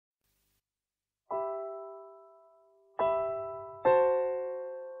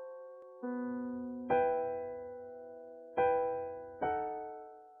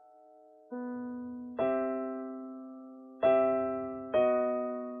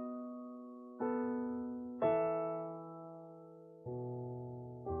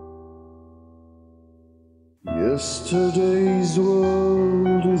Yesterday's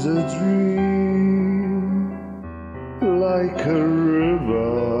world is a dream, like a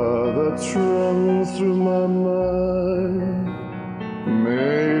river that runs through my mind,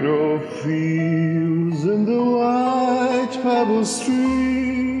 made of fields in the white pebble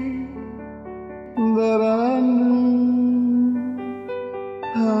stream that I knew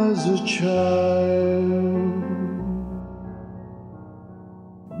as a child.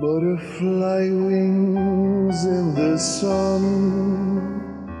 Butterfly wings in the sun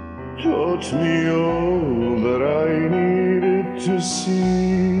taught me all that I needed to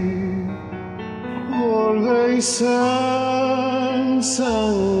see, for they sang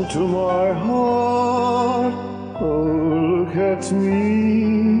to my heart. Oh, look at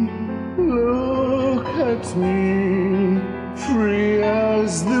me, free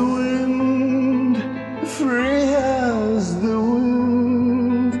as the wind, free as the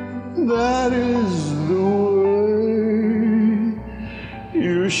wind. That is the way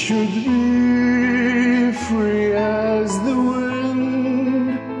you should be, free as the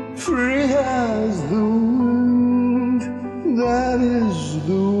wind, free as the wind. That is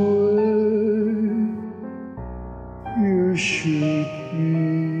the way you should be.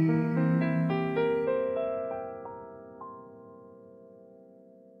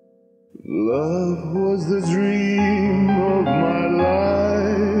 Love was the dream of my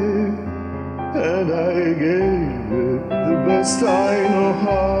life, and I gave it the best I know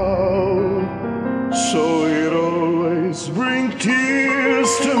how. So it always brings tears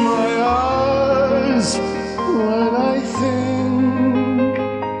to my eyes when I think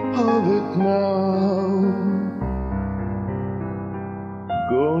of it now.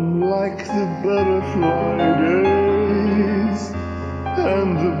 Gone like the butterfly days, and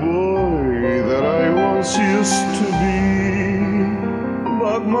the boy that I once used to be,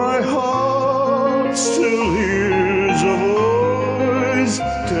 but my heart still hears a voice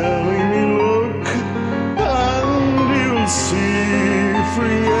telling me, look, and you'll see.